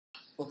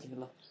Okay,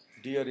 hello.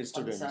 Dear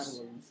students,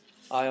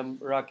 I am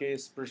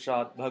Rakesh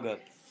Prasad Bhagat,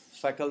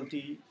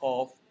 faculty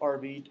of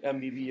Orbit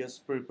MBBS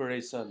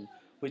preparation,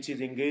 which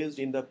is engaged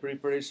in the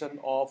preparation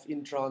of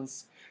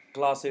entrance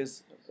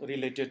classes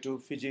related to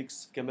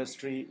physics,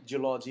 chemistry,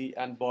 geology,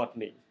 and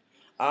botany.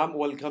 I am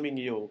welcoming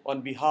you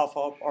on behalf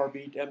of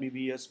Orbit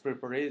MBBS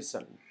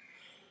preparation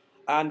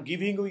and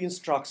giving you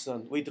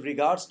instruction with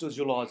regards to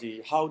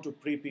zoology, how to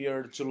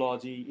prepare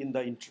zoology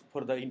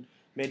for the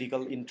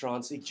medical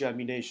entrance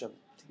examination.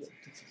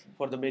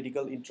 For the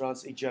medical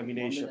entrance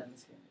examination.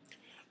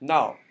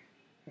 Now,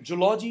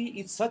 zoology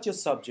is such a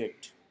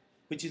subject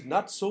which is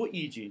not so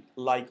easy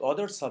like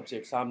other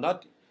subjects. I'm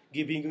not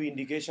giving you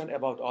indication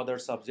about other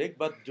subject,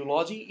 but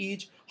zoology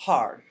is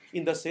hard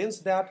in the sense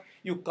that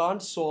you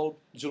can't solve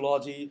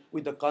zoology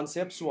with the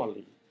concepts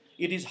only.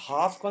 It is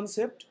half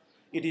concept,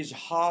 it is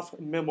half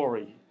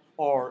memory,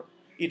 or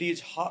it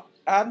is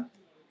and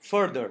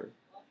further,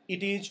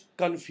 it is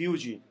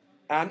confusing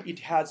and it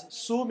has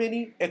so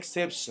many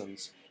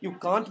exceptions. You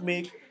can't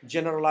make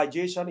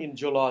generalization in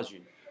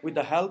zoology with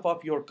the help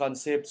of your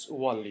concepts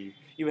only.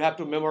 You have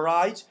to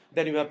memorize,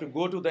 then you have to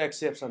go to the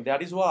exception.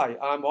 That is why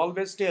I'm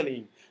always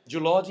telling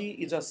zoology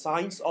is a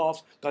science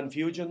of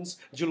confusions.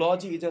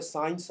 Zoology is a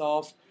science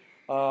of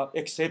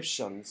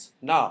exceptions.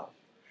 Now,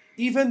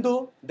 even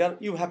though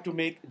that you have to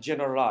make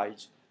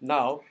generalize.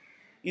 Now,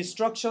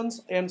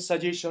 instructions and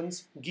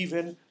suggestions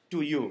given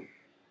to you.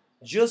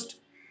 Just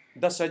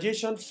the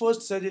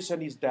first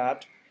suggestion is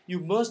that you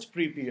must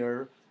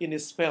prepare in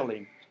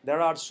spelling.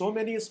 There are so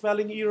many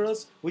spelling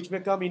errors which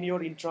may come in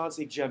your entrance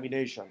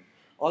examination.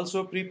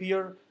 Also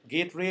prepare,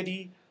 get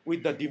ready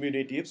with the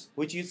diminutives,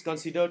 which is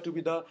considered to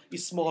be the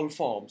small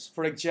forms.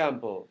 For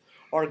example,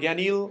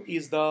 organelle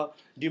is the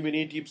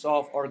diminutives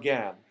of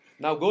organ.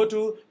 Now go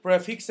to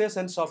prefixes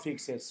and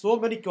suffixes. So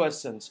many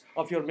questions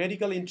of your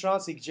medical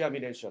entrance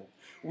examination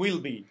will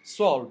be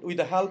solved with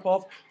the help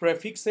of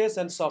prefixes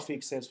and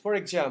suffixes. For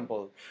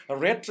example, in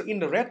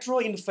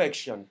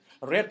retroinfection,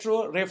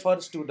 retro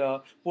refers to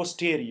the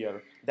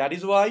posterior. That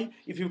is why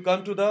if you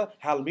come to the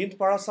helminth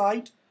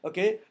parasite,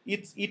 okay,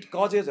 it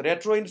causes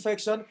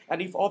retroinfection,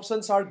 and if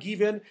options are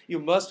given, you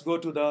must go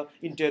to the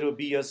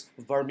enterobius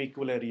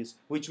vermicularis,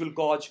 which will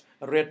cause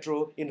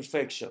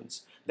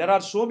retroinfections. There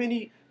are so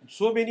many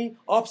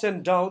ups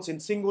and downs in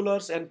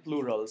singulars and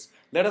plurals.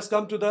 Let us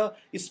come to the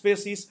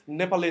species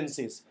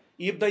nepalensis.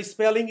 If the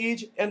spelling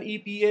is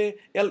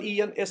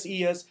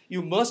Nepa-Lenses,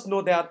 you must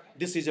know that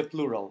this is a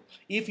plural.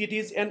 If it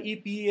is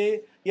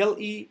Nepa-Lensis,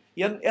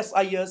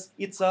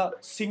 it's a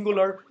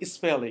singular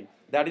spelling.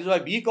 That is why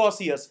be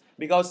cautious,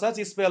 because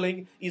such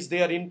spelling is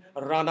there in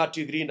Rana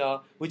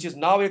tigrina, which is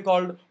now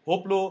called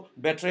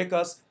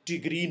Hoplobatrachus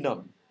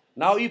tigrinum.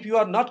 Now, if you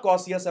are not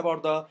cautious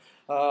about the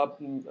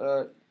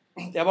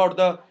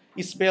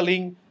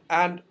spelling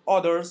and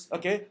others,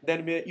 okay,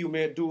 then you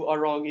may do a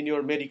wrong in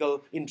your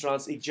medical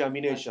entrance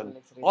examination.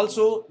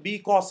 Also, be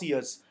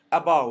cautious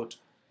about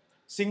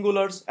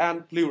singulars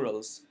and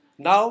plurals.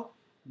 Now,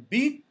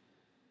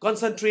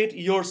 concentrate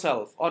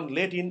yourself on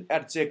Latin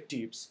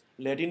adjectives.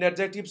 Latin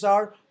adjectives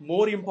are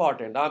more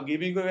important. I'm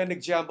giving you an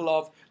example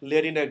of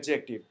Latin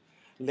adjective.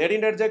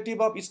 Latin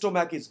adjective of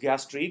stomach is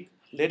gastric.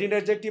 Latin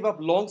adjective of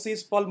lungs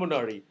is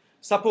pulmonary.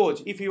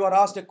 Suppose if you are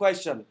asked a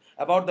question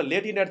about the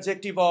Latin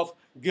adjective of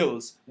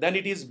gills, then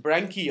it is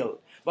branchial.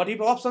 But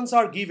if options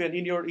are given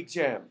in your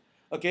exam,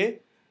 okay,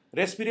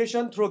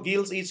 respiration through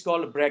gills is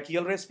called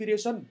brachial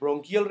respiration,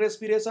 bronchial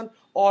respiration,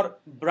 or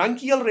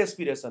branchial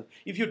respiration.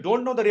 If you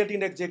don't know the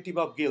Latin adjective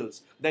of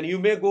gills, then you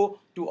may go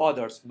to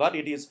others, but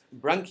it is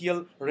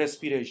branchial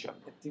respiration.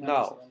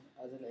 Now,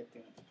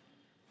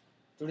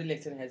 today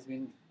lecture has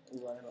been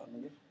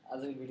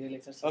video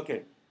lecture.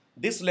 Okay,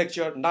 this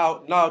lecture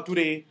now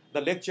today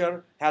the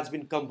lecture has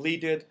been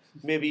completed.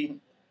 Maybe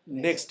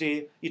next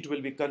day it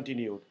will be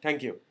continued.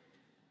 Thank you.